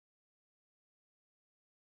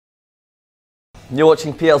You're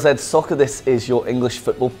watching PLZ Soccer. This is your English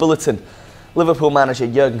football bulletin. Liverpool manager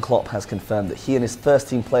Jurgen Klopp has confirmed that he and his first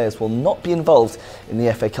team players will not be involved in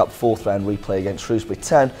the FA Cup fourth round replay against Shrewsbury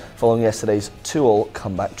Town following yesterday's 2-2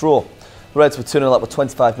 comeback draw. The Reds were 2-0 up with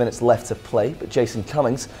 25 minutes left to play, but Jason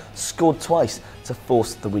Cummings scored twice to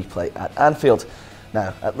force the replay at Anfield.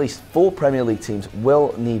 Now, at least 4 Premier League teams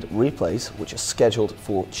will need replays, which are scheduled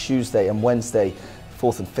for Tuesday and Wednesday,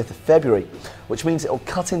 4th and 5th of February, which means it will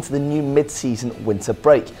cut into the new mid-season winter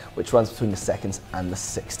break, which runs between the 2nd and the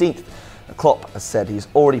 16th. Now, Klopp has said he's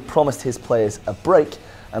already promised his players a break,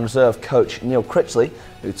 and reserve coach Neil Critchley,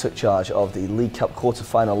 who took charge of the League Cup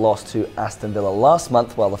quarter-final loss to Aston Villa last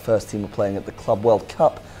month while the first team were playing at the Club World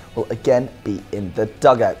Cup, will again be in the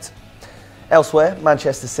dugout. Elsewhere,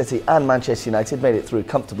 Manchester City and Manchester United made it through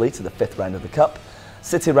comfortably to the 5th round of the Cup.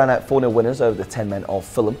 City ran out 4-0 winners over the 10 men of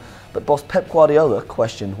Fulham, but boss Pep Guardiola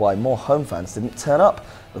questioned why more home fans didn't turn up,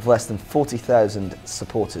 with less than 40,000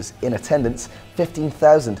 supporters in attendance,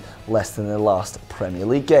 15,000 less than their last Premier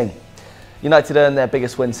League game. United earned their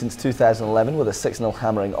biggest win since 2011 with a 6-0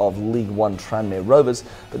 hammering of League One Tranmere Rovers,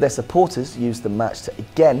 but their supporters used the match to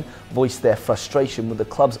again voice their frustration with the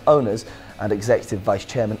club's owners and executive vice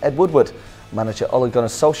chairman Ed Woodward. Manager Ole Gunnar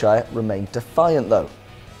Solskjaer remained defiant though.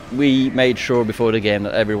 We made sure before the game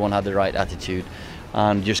that everyone had the right attitude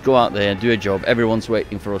and just go out there and do a job. Everyone's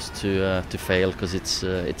waiting for us to fail because it's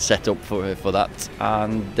set up for that,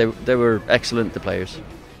 and they were excellent, the players.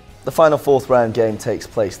 The final fourth round game takes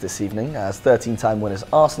place this evening as 13-time winners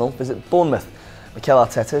Arsenal visit Bournemouth. Mikel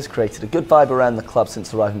Arteta has created a good vibe around the club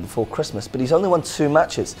since arriving before Christmas, but he's only won 2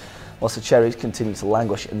 matches, whilst the Cherries continue to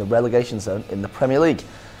languish in the relegation zone in the Premier League.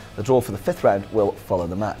 The draw for the 5th round will follow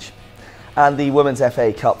the match. And the Women's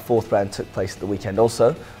FA Cup 4th round took place at the weekend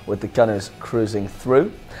also, with the Gunners cruising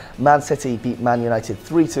through. Man City beat Man United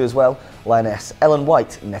 3-2 as well, Lioness Ellen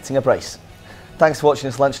White netting a brace. Thanks for watching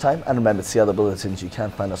this lunchtime, and remember to see other bulletins. You can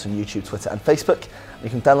find us on YouTube, Twitter and Facebook. You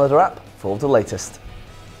can download our app for all the latest.